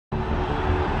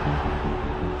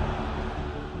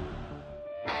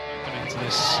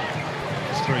This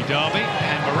is through Derby,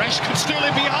 and Moresche could steal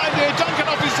in behind there,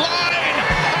 Duncan off his line,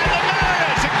 and the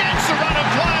Mariners against the run of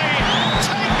play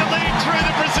take the lead through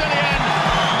the Brazilian.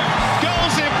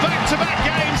 Goals in back-to-back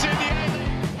games in the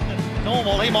A-League.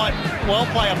 Normal, he might well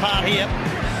play a part here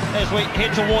as we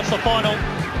head towards the final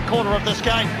quarter of this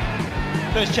game.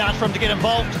 First chance for him to get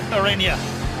involved. Arena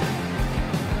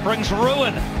brings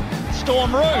ruin.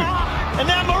 Storm Roo, and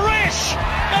now Moresche,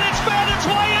 and it's found its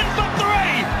way in for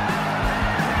three.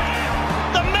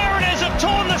 The Mariners have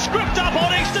torn the script up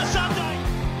on Easter Sunday.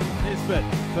 Nisbet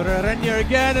for Arena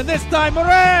again, and this time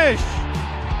Moresche.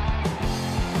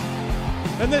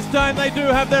 And this time they do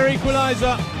have their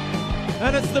equaliser,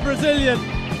 and it's the Brazilian.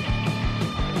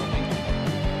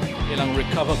 Ilang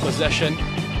recover possession.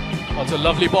 What a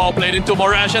lovely ball played into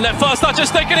Moresche, and that first touch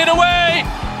has taken it away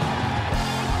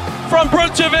from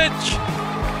Brozovic,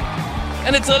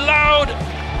 and it's allowed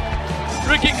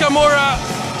Ricky Kamura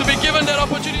to be given that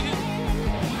opportunity.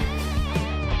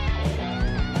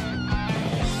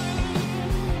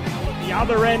 At the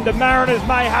other end, the Mariners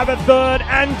may have a third,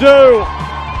 and do.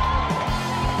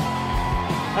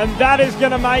 And that is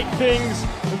going to make things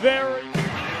very...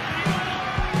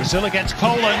 Brazil against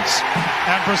Poland,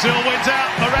 and Brazil wins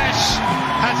out. Moresche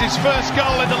has his first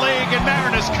goal in the league in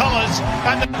Mariners colours,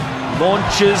 and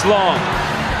launches long.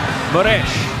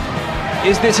 Moresche,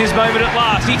 is this his moment at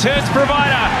last? He turns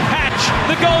provider. Hatch,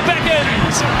 the goal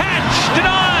beckons. Hatch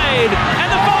denied, and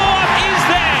the follow-up is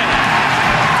there.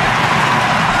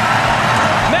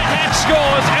 Matt Hatch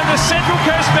scores, and the Central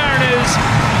Coast Mariners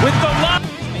with the last.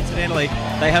 Incidentally,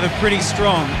 they have a pretty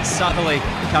strong southerly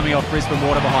coming off Brisbane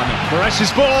water behind them.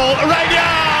 Moresche's ball,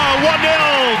 Arena,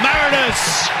 1-0, Mariners.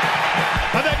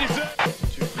 And they deserve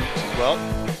 2 points as well.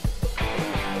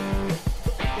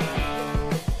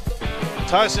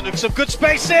 Tyson took some good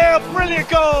space there, brilliant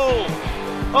goal!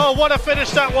 Oh, what a finish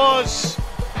that was!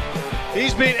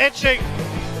 He's been edging.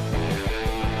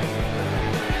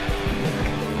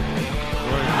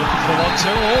 Looking for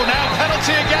 1-2, oh now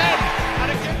penalty again!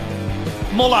 And again.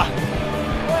 Muller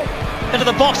into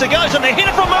the box it goes, and the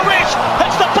header from Moresche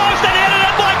hits the post and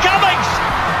headed in by Cummings!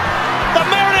 The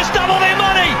Mariners double their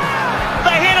money!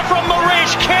 The header from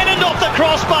Moresche cannoned off the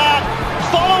crossbar,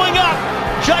 following up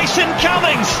Jason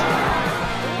Cummings.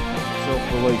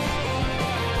 Self-belief.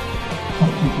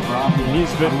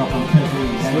 Nisbet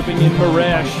slipping in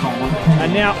Moresche,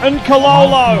 and now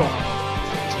Nkololo.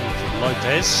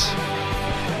 Lopez.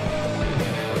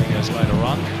 Rodriguez made a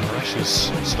run. Moresche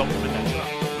has stopped him in that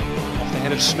off the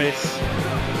head of Smith.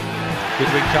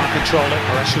 Goodwin can't control it.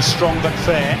 Moresche was strong but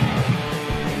fair.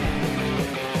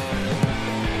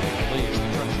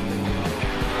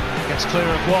 Gets clear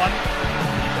of one.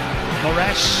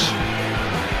 Moresche.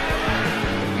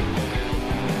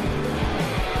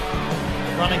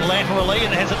 Running laterally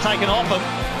and has it taken off him.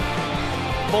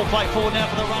 Ball played forward now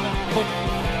for the runner.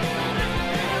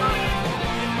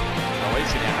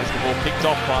 Easy now has the ball picked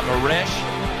off by Moresche.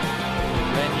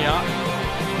 Meia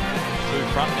to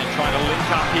front, they're trying to link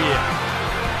up here.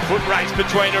 Foot race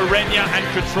between Arena and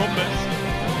Katrumbas.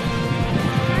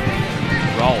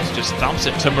 Rolls, just thumps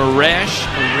it to Moresche.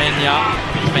 Arena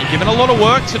has been given a lot of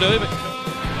work to do, but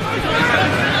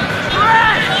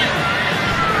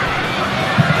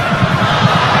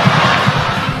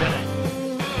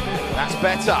that's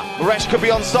better. Moresche could be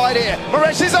onside here.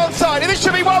 Moresche is onside, and this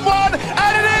should be 1-1,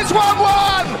 and it is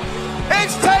 1-1!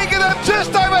 It's taken them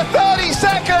just over 30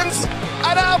 seconds,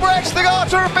 and Albrecht the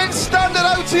Garter have been stunned at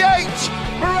OTH.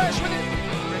 Moresche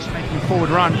Making a forward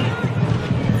run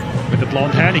with the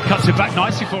blonde hair, and he cuts it back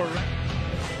nicely for it.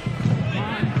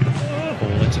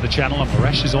 Ball into the channel, and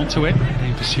Moresche is onto it,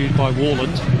 being pursued by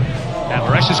Warland. And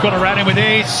Moresche has got around him with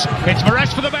ease. It's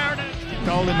Moresche for the Mariners.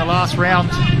 Goal in the last round.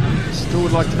 Still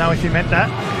would like to know if he meant that.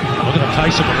 Look at the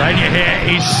pace of Arena here.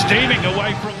 He's steaming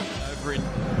away from over in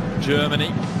Germany.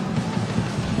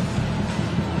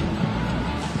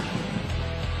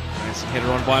 Nice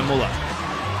header on by Muller.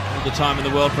 All the time in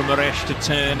the world for Moresche to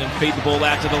turn and feed the ball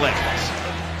out to the left.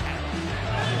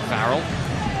 Farrell.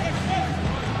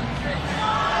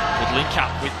 Good link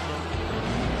up with.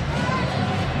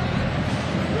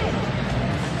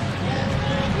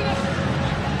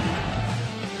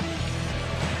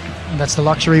 That's the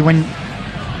luxury when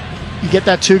you get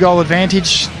that 2-goal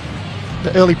advantage.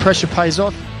 The early pressure pays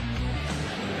off.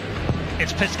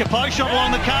 It's Piscopo shot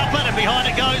along the carpet, and behind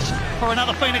it goes for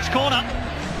another Phoenix corner.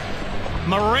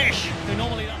 Moresche, who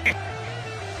normally does.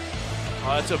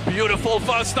 Oh, it's a beautiful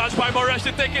first touch by Moresche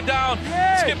to take it down.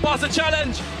 Skip past the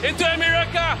challenge into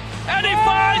Emiraka, and he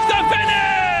finds the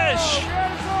finish!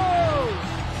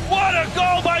 What a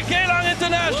goal by Geylang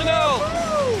International!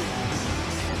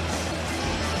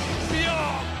 Beyond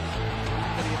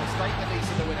vacantly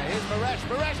to the winner. Here's Moresche.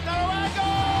 Moresche, no angle!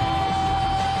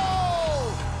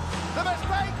 The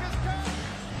mistake has come.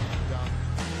 Done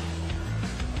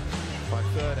by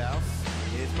Third-House.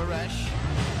 Here's Moresche.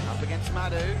 Up against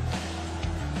Madu.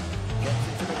 Gets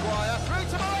it to Maguire. Through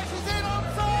to Moresche. He's in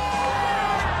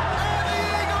onside! And the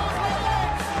Eagles love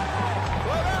it!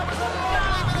 Well, that was a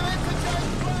lovely bit of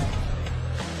interchange play.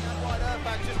 That wide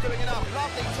Earthback just doing enough.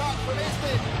 Lovely touch from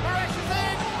Isbin. Moresche is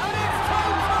in, and it's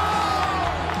 2-4!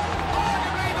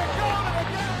 Arguably the goal of the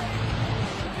game.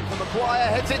 Looking for Maguire,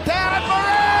 heads it down, and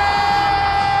Moresche!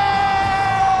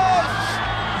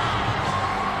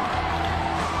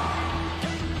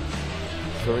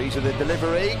 Curry's with the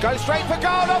delivery, goes straight for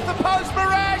goal off the post,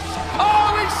 Moresche!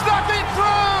 Oh, he snuck it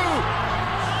through!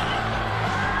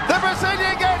 The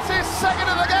Brazilian gets his second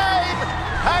of the game,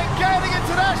 and Gaining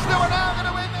International are now going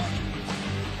to win it.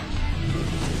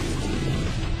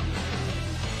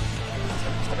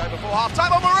 To go before half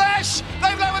time on Moresche,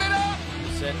 they've lowered it up!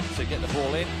 Set to get the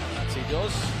ball in, as he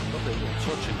does. Lovely little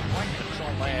touch and great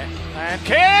control there. And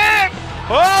Kim!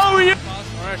 Oh, yeah!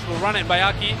 Moresche will run it.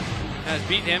 Bayaki has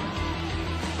beat him,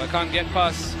 but can't get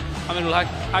past Amirul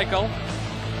Haikal.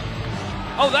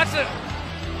 Oh, that's it!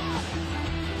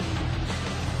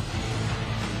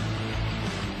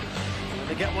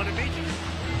 They get one immediately.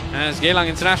 As Geylang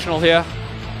International here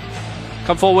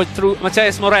come forward through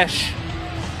Matheus Moresche.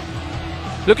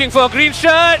 Looking for a green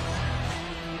shirt!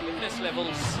 Fitness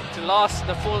levels to last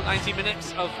the full 90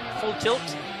 minutes of full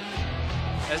tilt.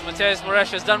 As Matheus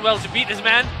Moresche has done well to beat his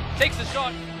man. Takes the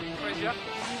shot. Frazier.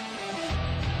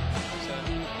 So,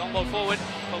 long ball forward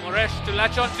for Moresche to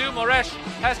latch on to. Moresche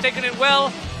has taken it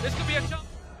well. This could be a chance.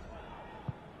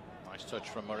 Nice touch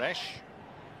from Moresche.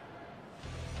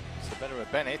 It's the better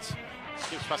of Bennett.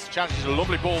 Skips past the challenge. It's a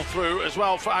lovely ball through as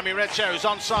well for Moresche, who's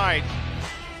onside.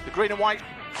 The green and white.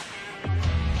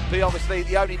 Be obviously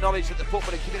the only knowledge that the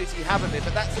footballing community have of it,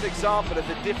 but that's an example of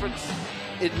the difference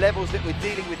in levels that we're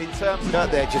dealing with in terms of...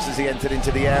 There just as he entered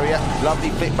into the area.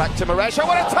 Lovely flick back to Moresche. Oh,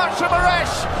 what a touch from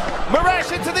Moresche!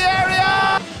 Moresche into the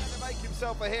area! To make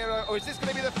himself a hero, or is this going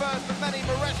to be the first of many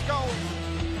Moresche goals?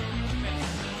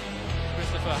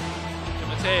 Christopher to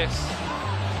Matheus.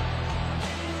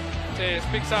 Matheus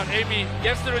picks out Amy,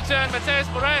 gets the return. Matheus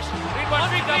Moresche. Read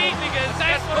one double figures.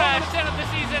 That's goal of the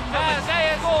season for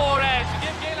Matheus. Goal